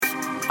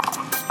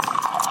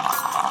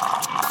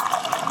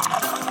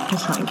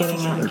Just not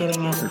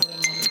getting it.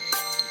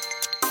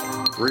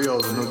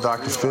 Rio's the new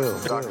Dr. Phil.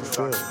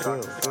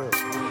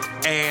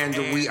 And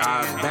we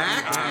are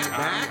back.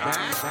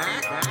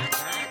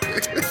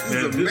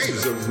 Man, this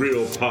is a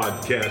real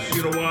podcast.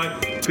 You know why?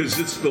 Because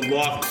it's the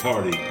Loft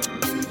Party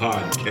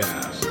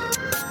podcast.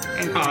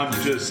 And I'm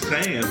just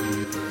saying.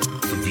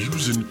 The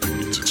views and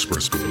opinions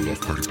expressed by the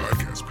Loft Party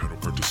podcast panel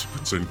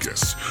participants and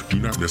guests do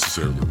not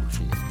necessarily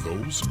reflect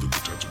those of the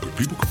Good Times of Good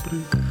People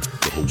Company,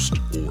 the host,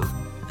 or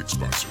its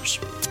sponsors.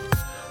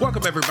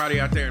 Welcome,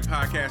 everybody out there in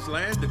podcast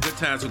land. The Good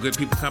Times of Good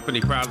People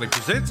Company proudly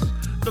presents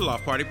the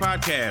Loft Party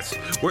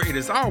Podcast, where it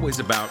is always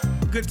about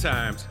good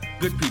times,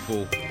 good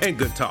people, and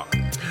good talk.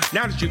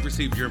 Now that you've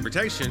received your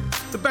invitation,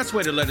 the best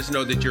way to let us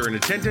know that you're in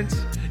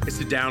attendance is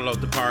to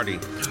download the party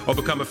or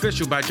become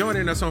official by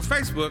joining us on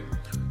Facebook,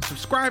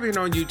 subscribing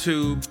on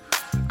YouTube,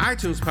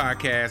 iTunes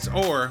Podcasts,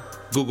 or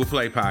Google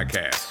Play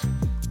Podcasts.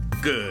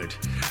 Good.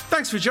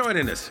 Thanks for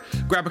joining us.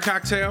 Grab a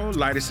cocktail,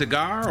 light a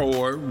cigar,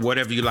 or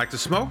whatever you like to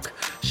smoke.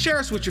 Share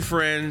us with your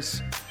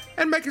friends,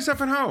 and make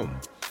yourself at home.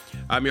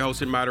 I'm your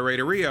host and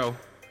moderator, Rio,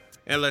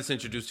 and let's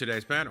introduce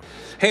today's panel.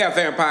 Hey out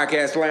there in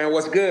podcast land,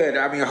 what's good?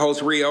 I'm your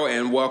host, Rio,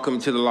 and welcome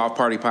to the Loft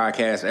Party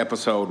Podcast,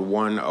 episode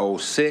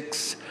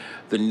 106,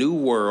 The New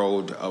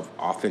World of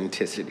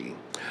Authenticity.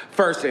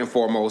 First and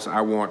foremost,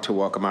 I want to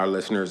welcome our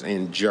listeners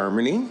in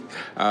Germany.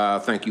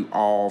 Thank you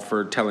all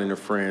for telling a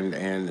friend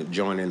and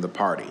joining the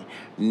party.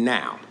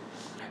 Now,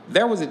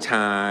 there was a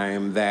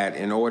time that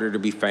in order to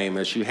be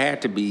famous, you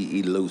had to be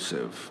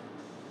elusive.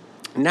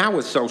 Now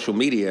with social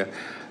media,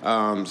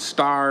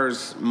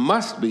 stars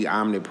must be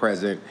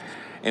omnipresent,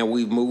 and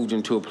we've moved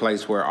into a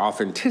place where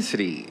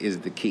authenticity is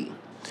the key.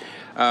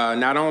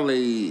 Not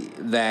only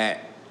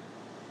that,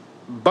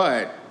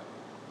 but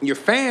your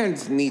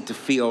fans need to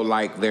feel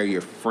like they're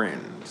your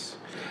friends.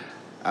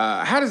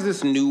 How does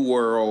this new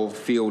world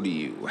feel to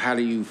you? How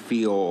do you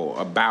feel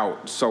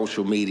about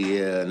social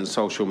media and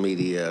social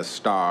media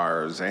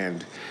stars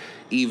and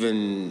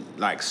even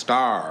like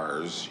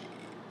stars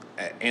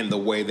and the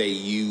way they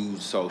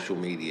use social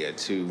media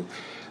to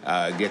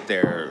get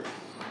their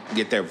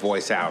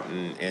voice out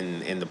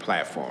in the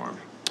platform?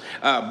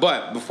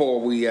 But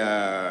before we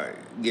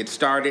get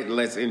started,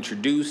 let's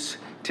introduce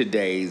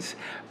today's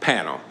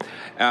panel.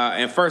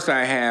 And first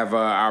I have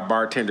our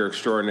bartender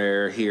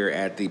extraordinaire here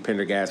at the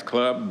Pendergast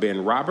Club,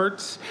 Ben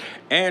Roberts.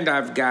 And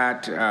I've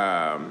got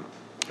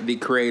the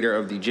creator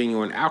of the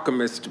Genuine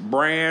Alchemist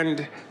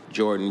brand,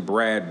 Jordan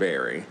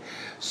Bradbury.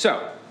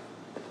 So,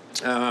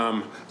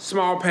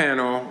 small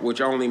panel,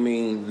 which only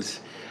means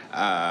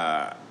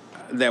that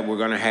we're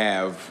going to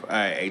have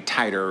a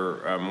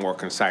tighter, more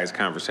concise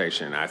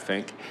conversation, I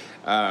think.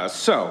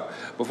 So,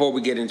 before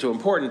we get into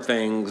important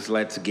things,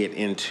 let's get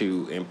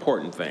into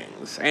important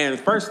things. And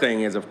the first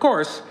thing is, of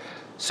course,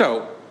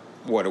 so,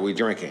 what are we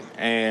drinking?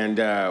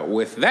 And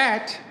with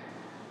that,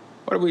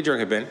 what are we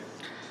drinking, Ben?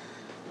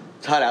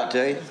 It's hot out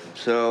today,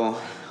 so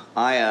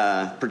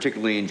I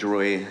particularly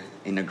enjoy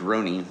a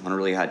Negroni on a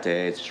really hot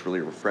day. It's just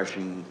really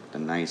refreshing, a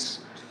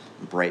nice,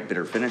 bright,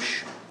 bitter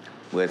finish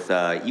with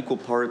equal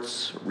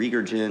parts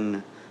Rieger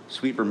gin,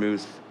 sweet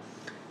vermouth,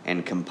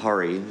 and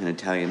Campari, an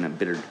Italian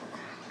bitter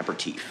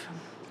aperitif.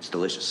 It's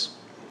delicious.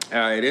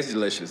 It is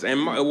delicious.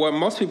 And what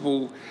most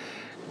people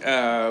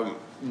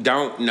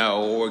don't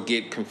know or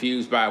get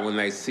confused by when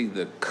they see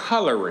the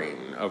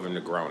coloring of a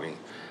Negroni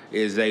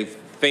is they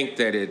think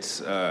that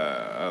it's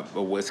a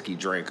whiskey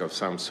drink of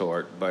some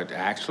sort, but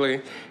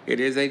actually it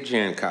is a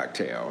gin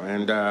cocktail,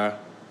 and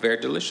very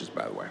delicious,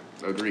 by the way.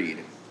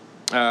 Agreed.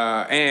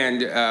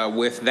 And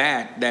with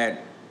that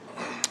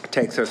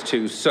takes us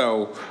to,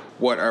 so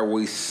what are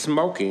we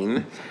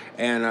smoking?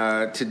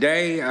 And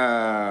today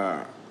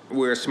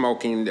we're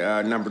smoking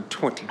number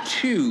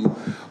 22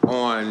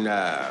 on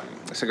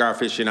Cigar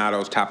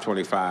Aficionado's Top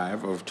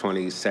 25 of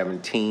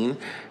 2017,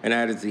 and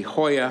that is the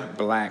Hoya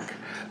Black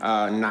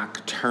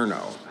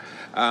Nocturno.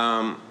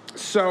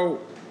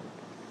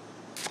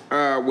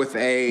 With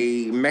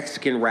a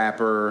Mexican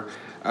wrapper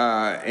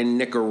and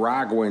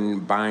Nicaraguan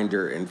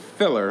binder and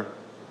filler,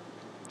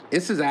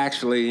 this is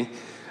actually,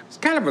 it's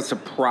kind of a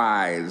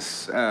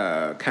surprise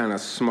kind of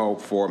smoke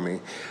for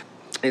me.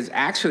 It's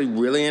actually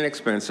really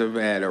inexpensive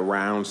at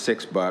around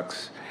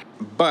 $6,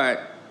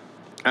 but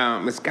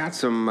it's got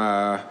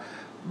some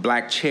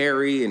black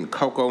cherry and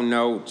cocoa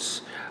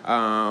notes,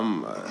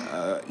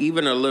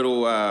 even a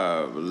little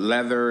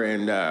leather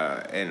and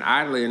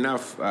oddly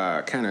enough,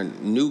 kind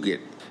of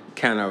nougat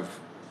kind of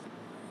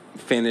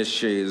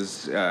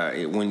finishes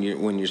when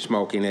you're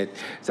smoking it.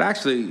 It's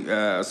actually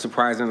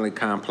surprisingly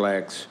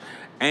complex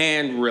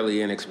and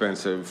really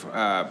inexpensive.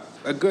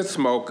 A good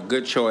smoke, a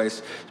good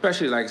choice,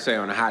 especially like I say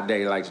on a hot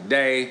day like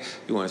today.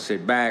 You want to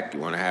sit back, you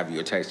want to have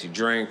you a tasty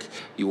drink,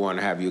 you want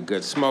to have you a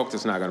good smoke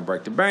that's not going to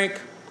break the bank.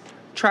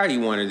 Try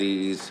you one of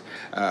these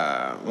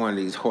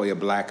Hoya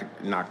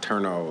Black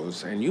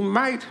Nocturnos, and you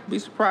might be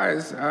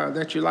surprised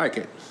that you like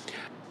it.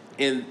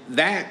 And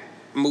that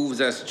moves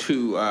us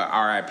to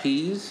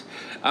RIPs.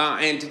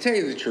 And to tell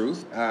you the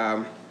truth,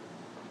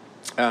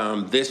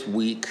 this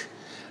week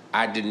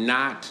I did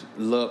not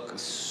look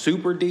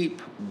super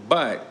deep,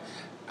 but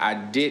I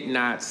did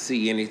not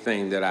see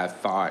anything that I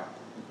thought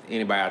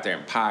anybody out there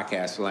in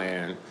podcast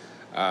land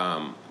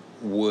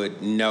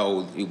would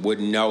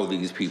know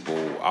these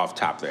people off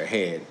the top of their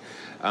head.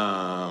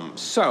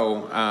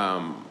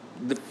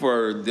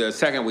 For the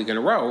second week in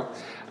a row,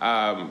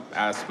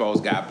 I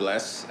suppose, God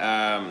bless,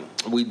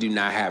 we do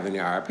not have any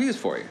RIPs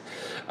for you.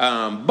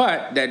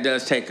 But that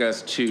does take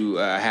us to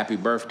happy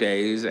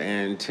birthdays,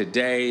 and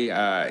today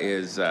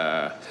is,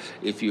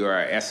 if you are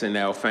an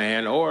SNL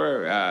fan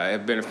or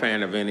have been a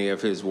fan of any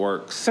of his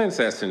work since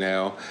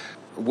SNL,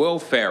 Will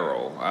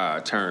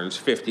Ferrell turns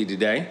 50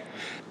 today.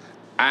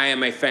 I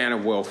am a fan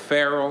of Will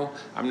Ferrell.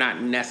 I'm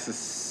not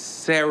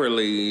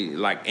necessarily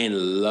like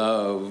in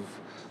love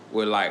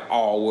with like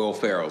all Will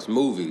Ferrell's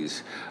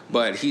movies,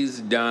 but he's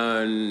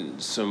done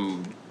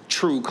some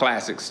true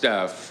classic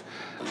stuff.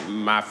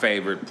 My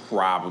favorite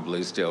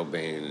probably still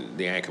being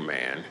The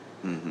Anchorman.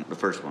 Mm-hmm. The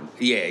first one.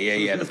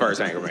 Yeah, the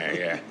first Anchorman,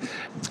 yeah.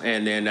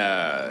 And then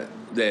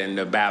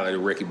the Ballad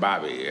of Ricky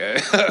Bobby.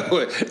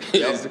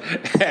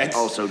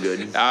 Also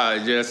good.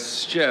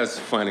 Just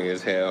funny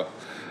as hell.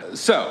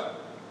 So,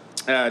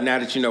 now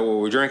that you know what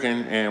we're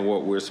drinking and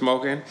what we're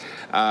smoking,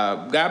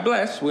 God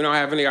bless. We don't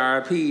have any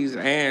RIPs,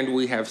 and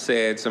we have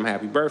said some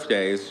happy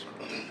birthdays.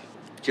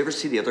 Did you ever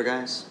see The Other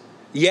Guys?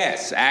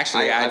 Yes,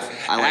 actually, I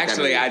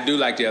do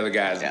like The Other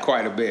Guys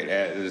quite a bit,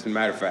 as a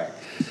matter of fact.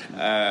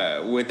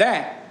 With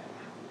that,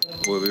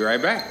 we'll be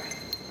right back.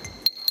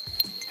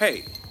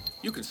 Hey,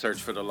 you can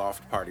search for the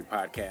Loft Party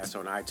Podcast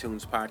on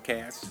iTunes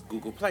Podcasts,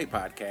 Google Play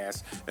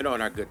Podcasts, and on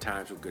our Good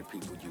Times with Good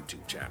People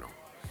YouTube channel.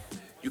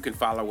 You can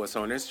follow us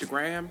on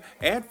Instagram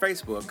and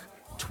Facebook,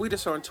 tweet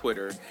us on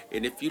Twitter,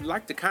 and if you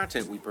like the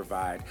content we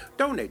provide,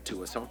 donate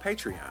to us on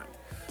Patreon.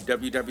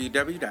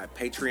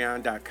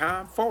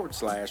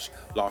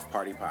 www.patreon.com/Loft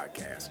Party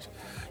Podcast.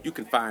 You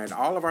can find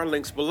all of our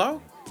links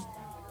below.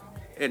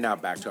 And now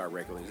back to our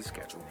regularly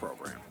scheduled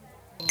program.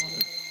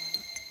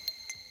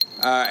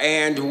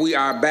 And we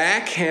are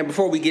back. And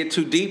before we get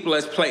too deep,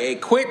 let's play a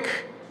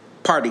quick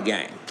party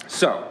game.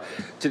 So,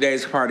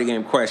 today's party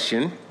game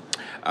question.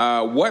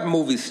 What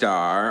movie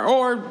star,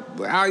 or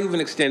I'll even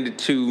extend it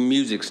to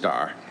music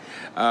star,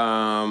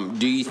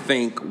 do you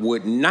think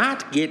would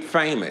not get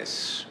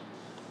famous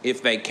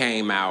if they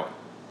came out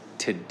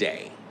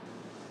today?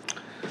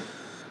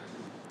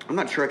 I'm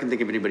not sure I can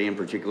think of anybody in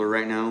particular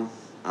right now.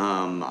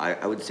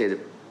 I would say that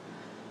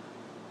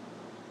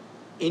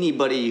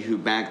anybody who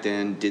back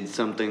then did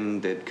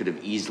something that could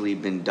have easily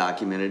been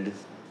documented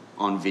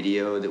on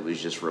video that was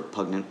just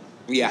repugnant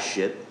as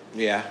shit.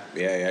 Yeah.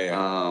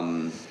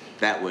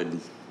 That would...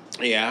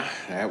 Yeah,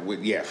 that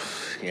would, yeah.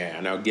 I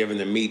know, given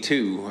the Me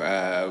Too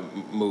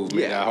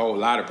movement, a whole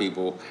lot of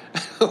people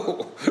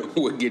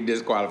would get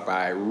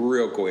disqualified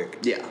real quick.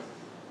 Yeah.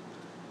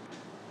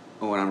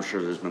 Oh, and I'm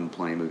sure there's been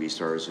plenty of movie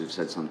stars who've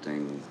said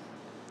something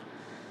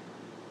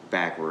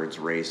backwards,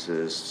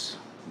 racist,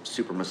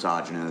 super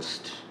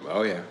misogynist.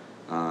 Oh, yeah.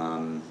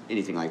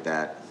 Anything like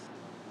that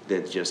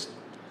just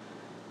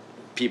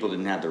people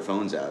didn't have their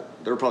phones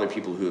out. There were probably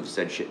people who have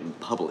said shit in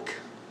public.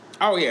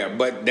 Oh, yeah,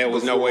 but there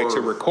was no way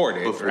to record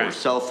it. Before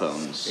cell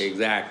phones.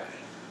 Exactly.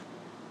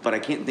 But I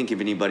can't think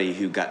of anybody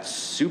who got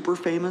super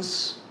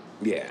famous.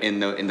 Yeah. In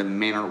the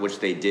manner in which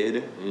they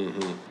did.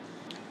 Mm-hmm.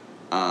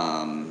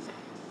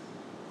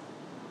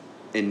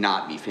 And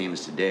not be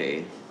famous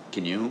today.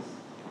 Can you?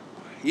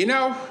 You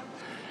know,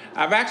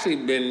 I've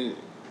actually been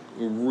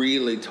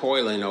really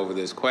toiling over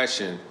this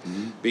question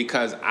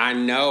because I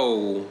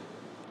know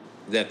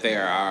that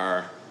there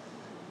are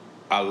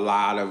a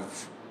lot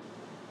of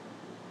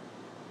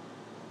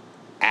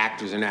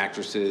actors and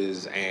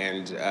actresses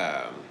and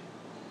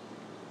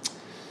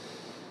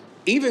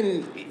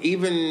even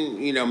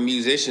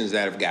musicians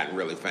that have gotten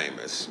really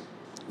famous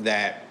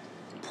that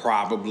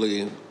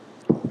probably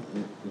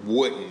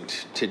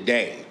wouldn't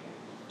today,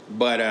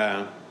 but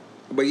yeah,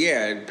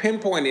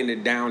 pinpointing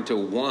it down to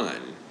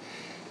one.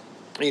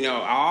 I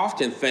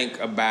often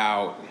think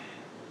about,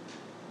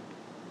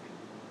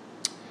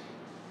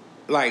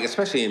 like,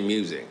 especially in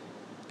music,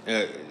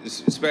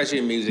 especially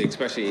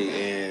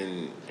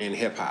in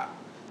hip hop.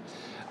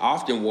 I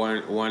often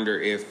wonder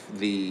if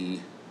the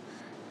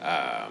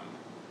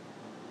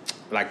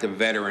the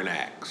veteran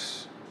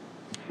acts,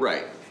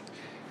 right?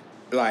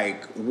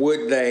 Like,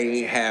 would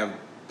they have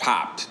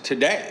popped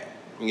today?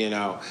 Would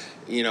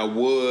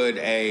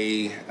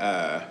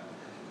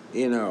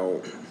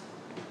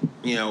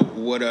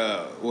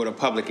a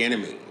Public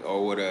Enemy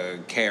or would a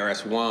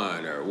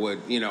KRS-One or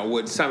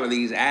would some of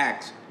these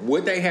acts,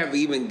 would they have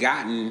even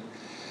gotten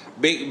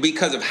big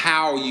because of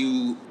how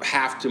you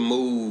have to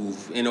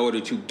move in order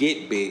to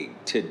get big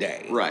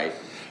today? Right.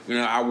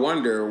 I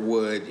wonder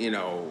would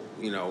a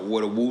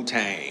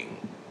Wu-Tang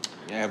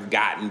have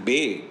gotten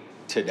big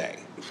today?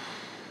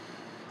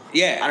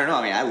 Yeah. I don't know.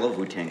 I mean, I love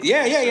Wu-Tang.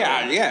 Yeah.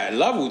 I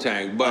love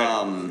Wu-Tang,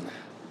 but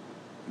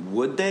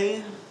would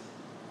they?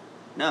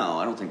 No,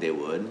 I don't think they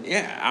would.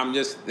 Yeah, I'm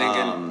just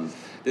thinking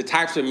the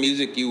types of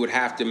music you would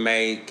have to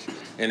make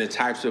and the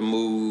types of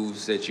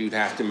moves that you'd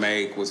have to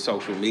make with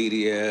social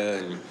media,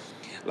 and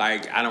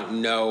like I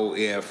don't know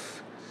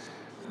if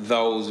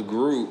those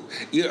groups,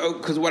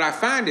 because what I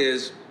find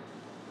is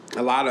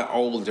a lot of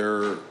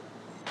older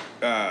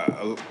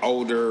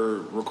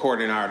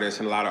recording artists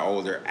and a lot of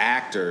older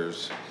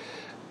actors,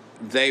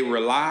 they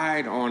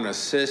relied on a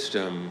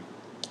system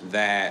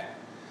that,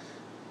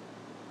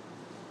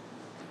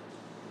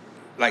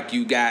 like,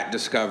 you got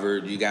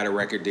discovered, you got a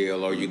record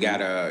deal, or you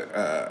got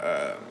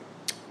a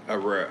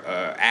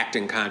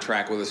acting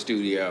contract with a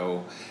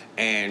studio,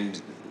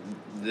 and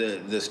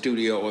the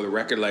studio or the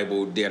record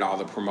label did all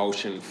the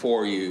promotion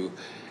for you,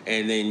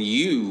 and then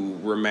you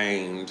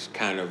remained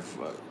kind of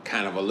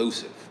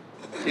elusive.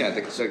 Yeah,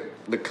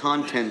 the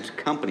content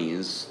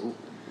companies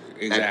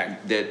that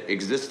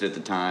existed at the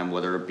time,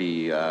 whether it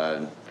be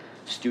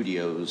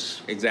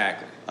studios,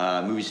 exactly,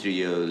 movie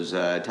studios,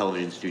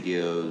 television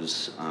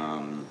studios,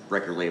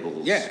 record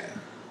labels,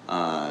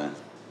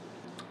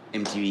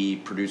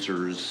 MTV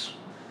producers,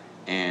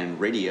 and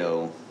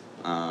radio.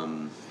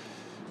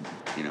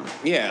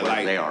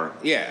 They are.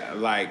 Yeah,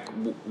 like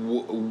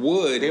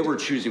would they were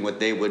choosing what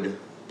they would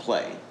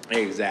play.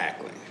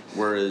 Exactly.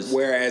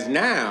 Whereas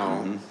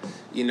now,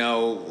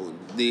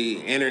 the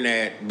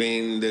internet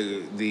being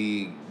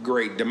the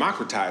great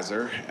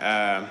democratizer,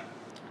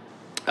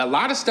 a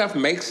lot of stuff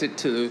makes it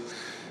to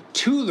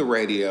the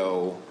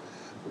radio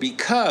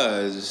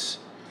because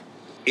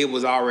it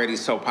was already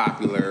so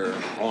popular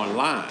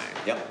online.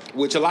 Yep.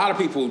 Which a lot of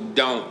people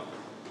don't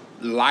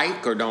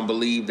like or don't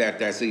believe that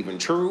that's even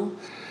true.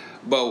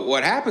 But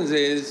what happens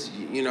is,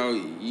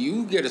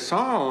 you get a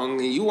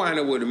song and you wind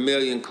up with 1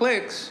 million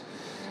clicks.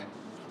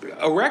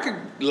 A record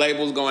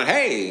label's going,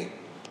 hey,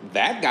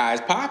 that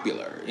guy's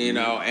popular,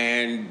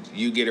 and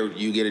you get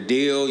a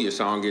deal. Your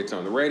song gets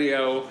on the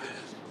radio.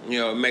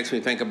 It makes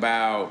me think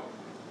about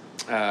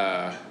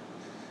I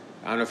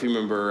don't know if you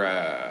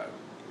remember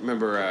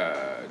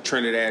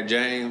Trinidad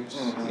James.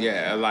 Mm-hmm.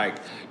 Yeah,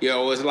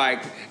 it's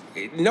like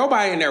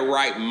nobody in their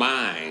right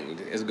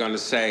mind is going to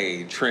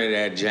say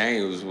Trinidad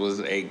James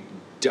was a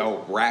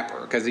dope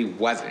rapper, because he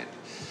wasn't.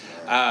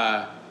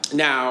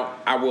 Now,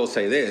 I will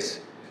say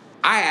this.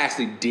 I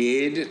actually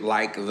did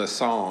like the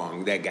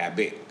song that got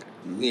big,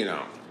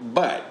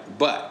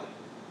 but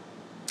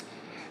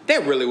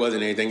there really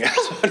wasn't anything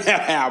else on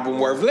that album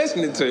worth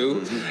listening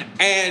to.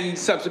 And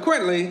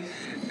subsequently,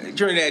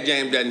 Trinidad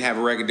James doesn't have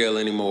a record deal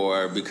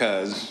anymore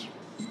because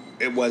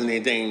it wasn't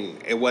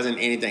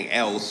anything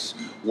else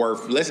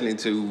worth listening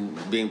to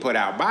being put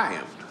out by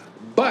him.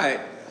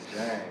 But,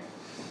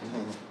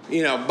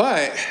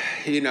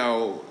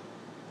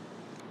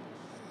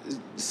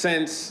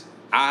 since,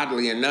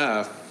 oddly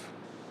enough,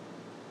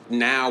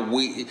 now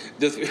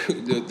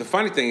the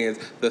funny thing is,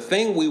 the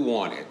thing we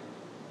wanted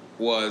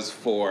was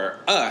for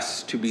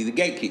us to be the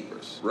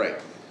gatekeepers. Right.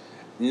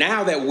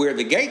 Now that we're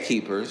the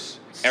gatekeepers,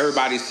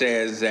 everybody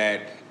says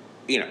that,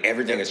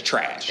 everything is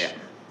trash.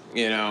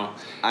 Yeah.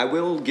 I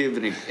will give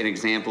an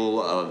example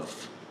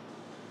of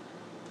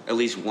at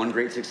least one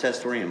great success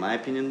story, in my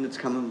opinion, that's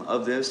come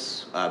of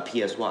this.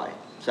 PSY.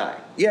 Psy.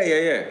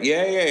 Yeah.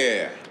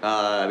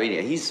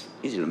 He's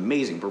an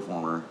amazing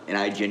performer, and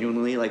I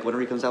genuinely, whenever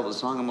he comes out with a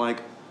song, I'm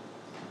like,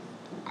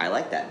 I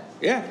like that.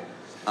 Yeah.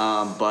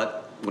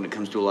 But when it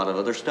comes to a lot of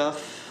other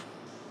stuff,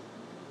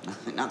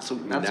 not so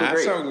great.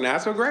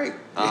 Not so great.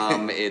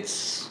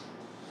 It's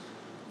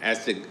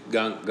that's the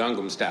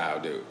Gangnam Style,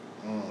 dude.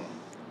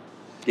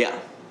 Yeah.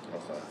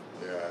 Okay.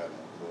 Yeah.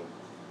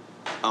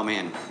 Oh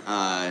man,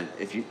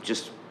 if you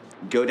just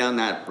go down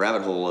that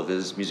rabbit hole of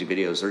his music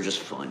videos, they're just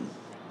fun.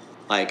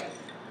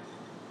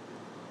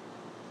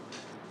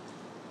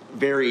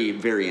 Very,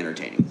 very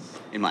entertaining,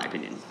 in my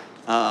opinion.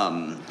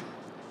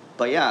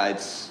 But yeah,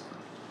 it's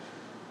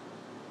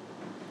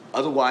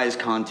otherwise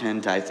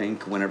content, I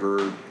think,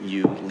 whenever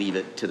you leave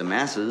it to the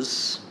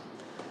masses,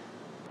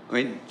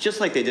 just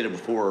like they did it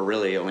before,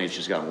 really, only it's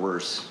just gotten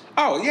worse.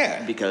 Oh,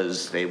 yeah.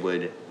 Because there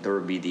would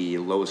be the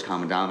lowest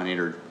common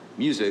denominator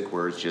music,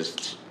 where it's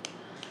just,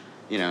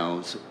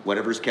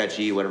 whatever's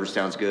catchy, whatever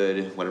sounds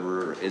good,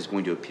 whatever is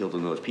going to appeal to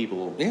most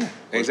people. Yeah,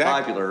 exactly. It's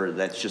popular,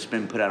 that's just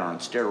been put out on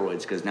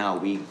steroids, because now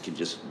we can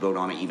just vote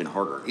on it even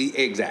harder.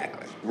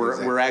 Exactly.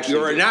 We're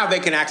actually... now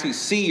they can actually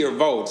see your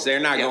votes. They're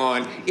not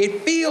going,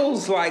 it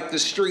feels like the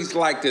streets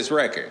like this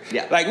record.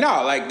 Yeah.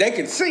 They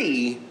can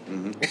see,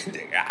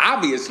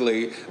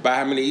 obviously, by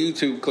how many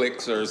YouTube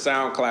clicks or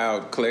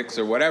SoundCloud clicks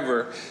or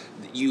whatever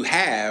you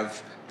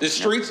have, the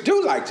streets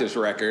do like this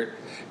record.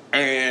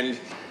 And...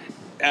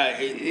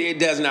 it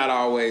does not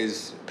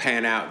always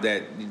pan out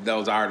that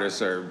those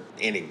artists are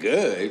any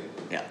good.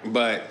 Yeah.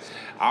 But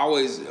I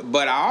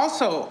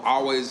also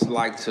always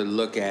like to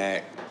look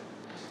at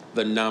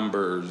the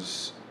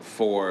numbers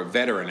for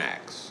veteran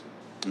acts,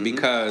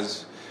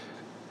 because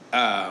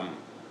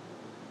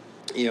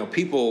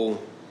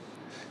people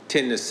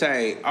tend to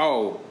say,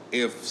 oh,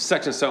 if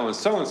such and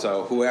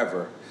so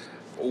whoever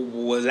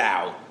was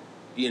out,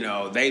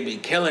 they'd be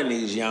killing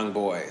these young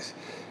boys.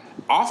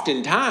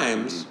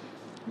 Oftentimes.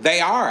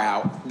 They are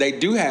out. They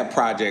do have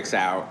projects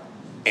out,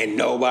 and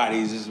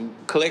nobody's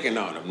clicking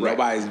on them. Right.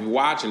 Nobody's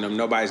watching them.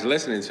 Nobody's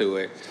listening to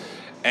it.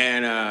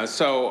 And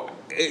so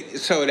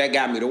that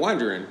got me to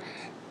wondering,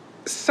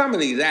 some of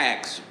these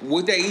acts,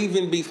 would they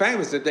even be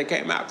famous if they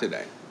came out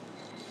today?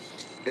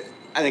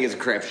 I think it's a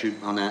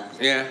crapshoot on that.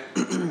 Yeah.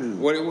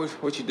 What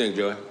you think,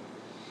 Joey?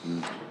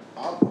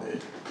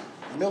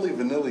 Milli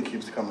Vanilli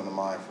keeps coming to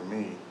mind for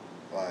me.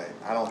 Like,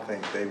 I don't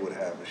think they would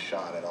have a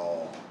shot at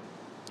all.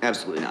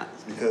 Absolutely not.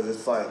 Because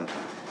it's like,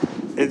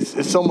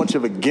 it's so much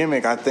of a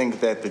gimmick. I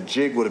think that the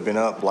jig would have been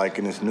up, like,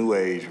 in this new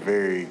age,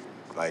 very,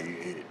 like,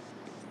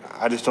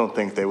 I just don't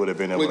think they would have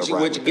been able to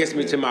ride Which with gets that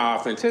me big. to my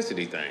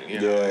authenticity thing.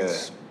 You know?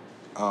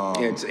 Yeah.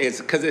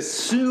 It's because as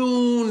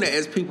soon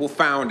as people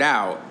found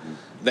out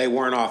they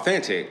weren't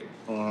authentic,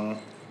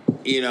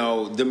 you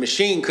know, the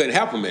machine couldn't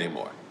help them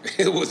anymore.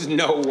 It was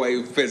no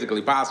way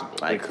physically possible.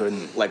 They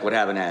couldn't. Like what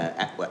happened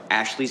to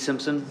Ashley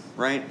Simpson,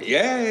 right?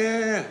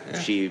 Yeah.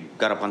 She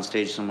got up on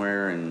stage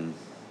somewhere and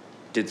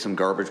did some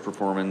garbage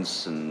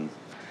performance and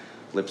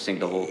lip synced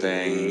the whole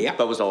thing. Yeah.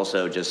 But was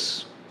also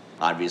just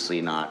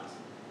obviously not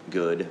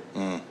good.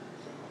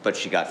 But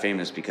she got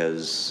famous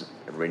because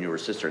everybody knew her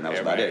sister, and that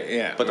was about it.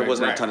 Yeah, But there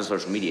wasn't right. a ton of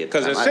social media.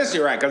 Because her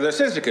sister, right? Because her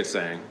sister could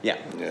sing. Yeah.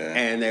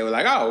 And they were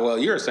like, "Oh, well,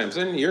 you're a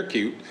Simpson. You're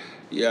cute.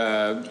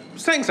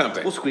 Sing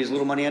something." We'll squeeze a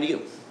little money out of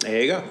you.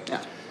 There you go.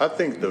 Yeah. I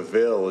think the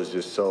veil is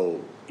just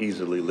so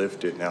easily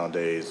lifted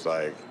nowadays.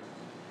 Like,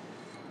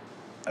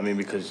 I mean,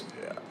 because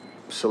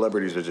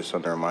celebrities are just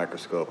under a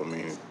microscope. I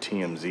mean,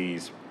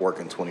 TMZ's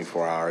working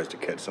 24 hours to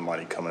catch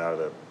somebody coming out of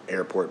the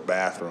airport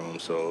bathroom.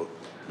 So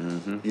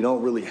you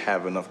don't really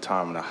have enough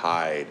time to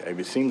hide. I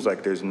mean, it seems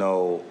like there's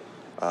no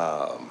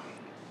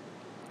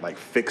like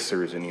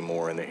fixers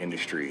anymore in the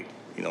industry.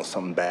 You know,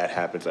 something bad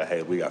happens. Like,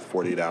 hey, we got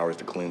 48 hours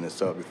to clean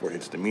this up before it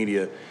hits the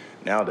media.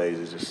 Nowadays,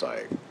 it's just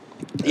like,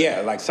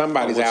 Yeah, like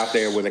somebody's out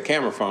there with a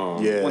camera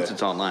phone. yeah, Once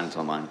it's online, it's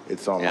online.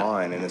 it's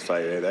online, and it's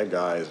like, hey, that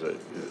guy is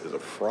a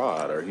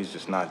fraud, or he's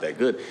just not that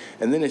good.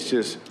 And then it's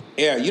just,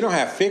 Yeah, you don't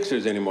have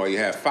fixers anymore. You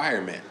have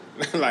firemen.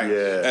 Like,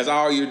 Yeah. that's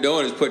all you're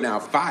doing is putting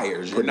out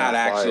fires. You're Putting not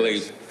out actually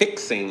fires.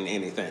 fixing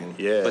anything.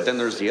 yeah. But then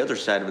there's the other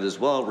side of it as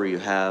well, where you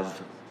have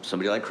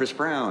somebody like Chris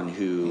Brown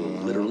who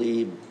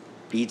literally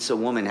beats a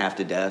woman half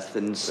to death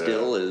and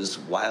still is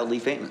wildly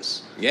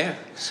famous. Yeah,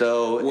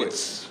 So Which-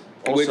 it's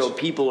also which-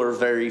 people are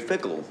very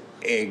fickle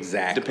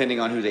exactly. depending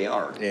on who they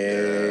are.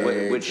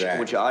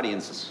 Which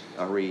audiences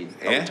are we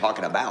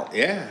talking about?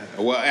 Yeah.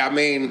 Well, I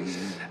mean,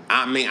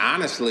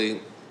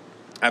 honestly,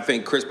 I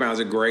think Chris Brown's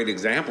a great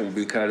example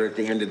because at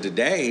the end of the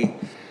day,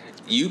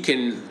 you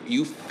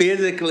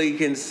physically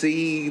can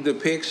see the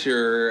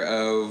picture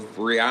of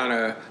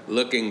Rihanna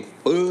looking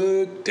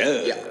fucked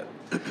up.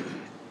 Yeah.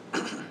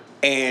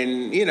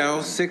 And,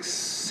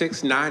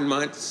 9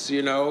 months,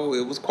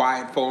 it was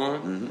quiet for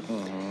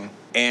him.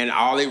 And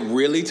all it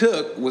really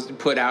took was to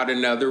put out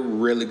another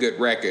really good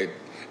record.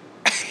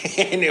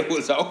 And it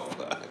was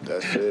over.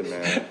 That's it,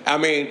 man. I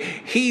mean,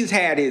 he's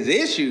had his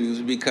issues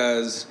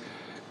because,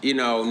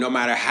 no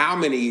matter how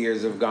many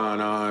years have gone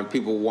on,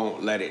 people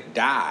won't let it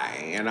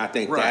die. And I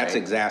think that's Right.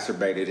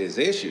 exacerbated his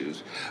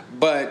issues.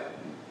 But,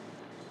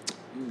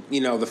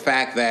 the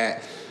fact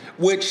that,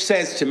 which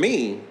says to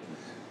me,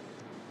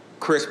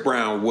 Chris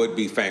Brown would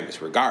be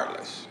famous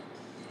regardless.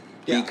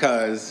 Yeah.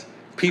 Because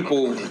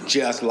people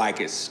just like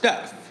his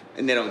stuff.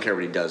 And they don't care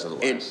what he does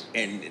otherwise.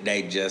 And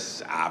they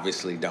just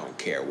obviously don't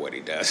care what he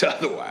does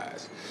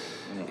otherwise.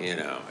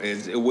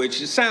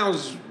 Which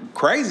sounds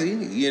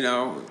crazy,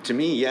 To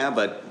me, yeah,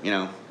 but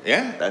Yeah.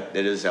 that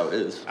it is how it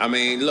is. I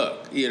mean,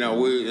 look, we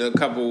a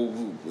couple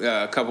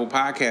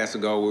podcasts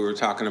ago we were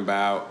talking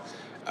about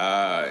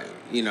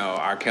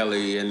R.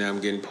 Kelly and them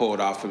getting pulled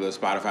off of the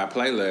Spotify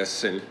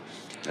playlists, and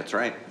That's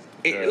right.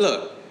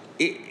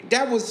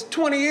 that was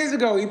 20 years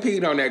ago. He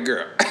peed on that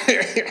girl.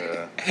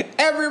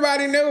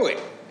 Everybody knew it.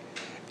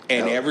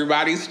 And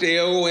everybody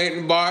still went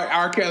and bought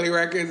R. Kelly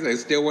records. They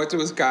still went to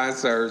his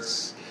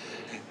concerts.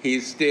 He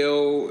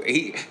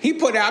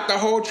put out the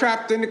whole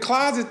Trapped in the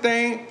Closet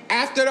thing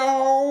after the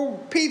whole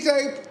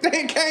pizza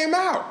thing came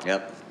out.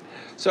 Yep.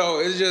 So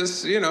it's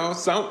just,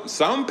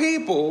 some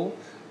people,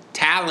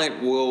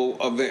 talent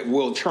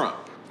will trump.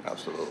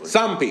 Absolutely.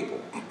 Some people.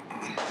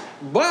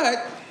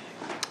 But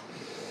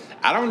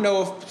I don't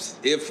know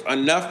if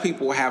enough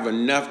people have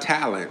enough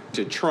talent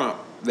to trump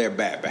their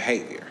bad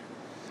behavior.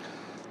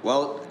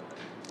 Well,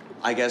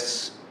 I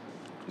guess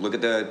look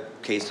at the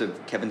case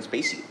of Kevin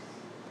Spacey.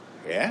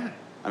 Yeah.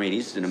 I mean,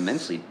 he's an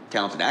immensely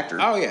talented actor.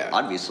 Oh, yeah.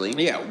 Obviously.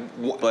 Yeah.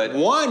 But-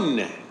 one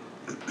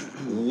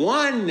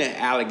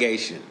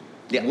allegation.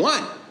 Yeah.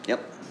 One.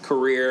 Yep.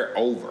 Career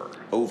over.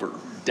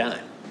 Done.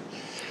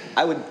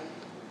 I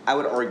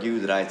would argue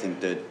that I think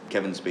that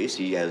Kevin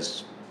Spacey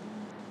has,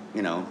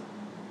 a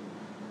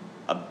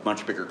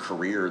much bigger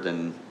career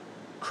than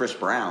Chris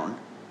Brown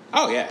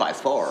Oh, yeah. by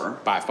far.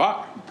 By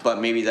far. But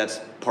maybe that's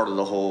part of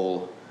the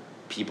whole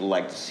people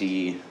like to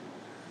see,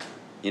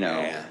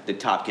 Yeah. the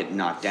top get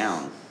knocked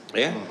down.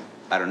 Yeah.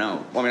 I don't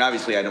know. Well, I mean,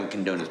 obviously I don't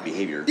condone his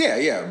behavior.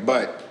 Yeah,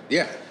 but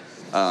yeah.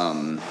 I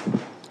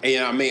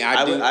mean,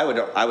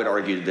 I would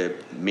argue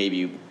that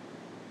maybe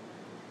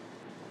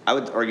I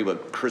would argue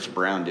what Chris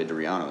Brown did to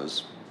Rihanna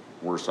was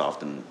worse off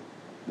than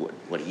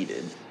what he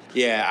did.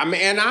 Yeah, I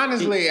mean, and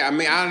honestly, I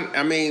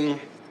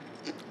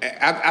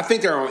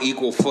think they're on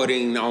equal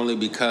footing only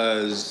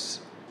because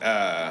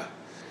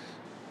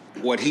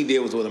what he did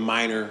was with a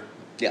minor.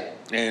 Yeah.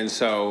 And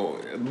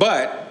so,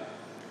 but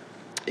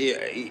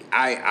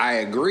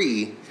I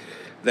agree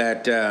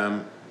that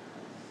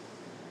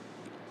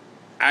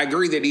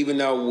even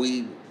though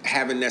we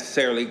haven't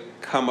necessarily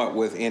come up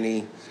with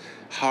any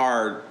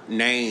hard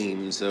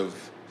names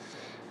of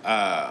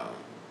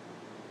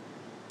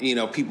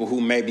people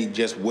who maybe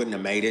just wouldn't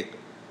have made it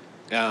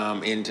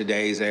in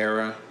today's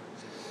era,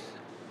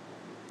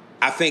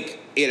 I think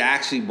it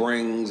actually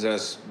brings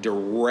us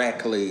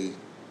directly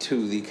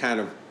to the kind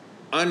of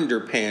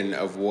underpin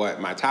of what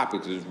my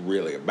topic is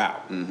really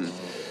about. Mm-hmm.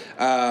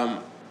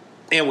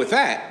 And with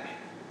that,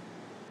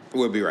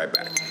 we'll be right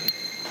back.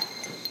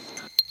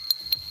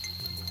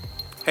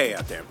 Hey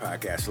out there in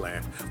podcast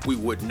land, we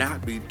would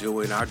not be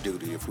doing our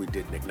duty if we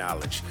didn't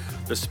acknowledge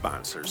the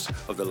sponsors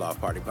of the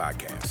Loft Party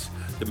Podcast,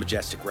 the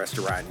Majestic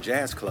Restaurant and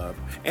Jazz Club,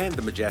 and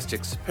the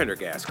Majestic's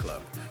Pendergast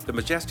Club. The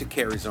Majestic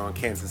carries on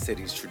Kansas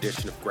City's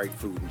tradition of great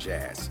food and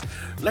jazz.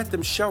 Let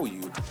them show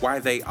you why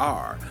they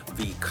are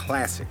the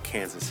classic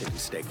Kansas City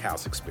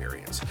steakhouse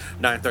experience.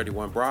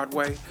 931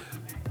 Broadway,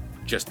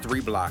 just 3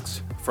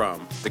 blocks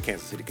from the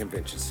Kansas City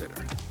Convention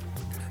Center.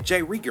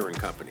 J. Rieger and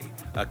Company,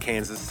 a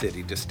Kansas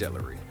City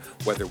distillery.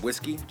 Whether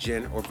whiskey,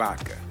 gin, or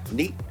vodka,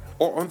 neat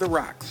or on the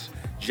rocks,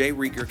 J.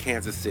 Rieger,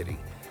 Kansas City,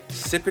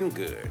 sipping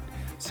good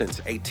since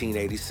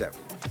 1887.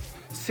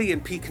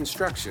 C&P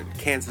Construction,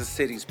 Kansas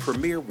City's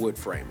premier wood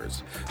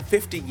framers.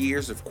 50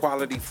 years of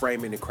quality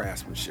framing and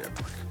craftsmanship.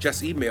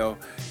 Just email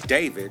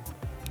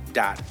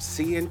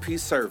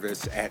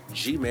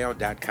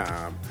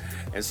david.cnpservice@gmail.com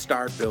and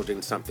start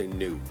building something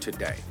new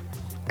today.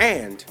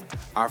 And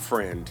our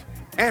friend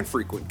and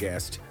frequent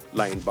guest,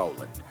 Lane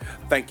Boland.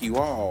 Thank you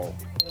all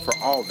for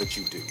all that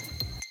you do.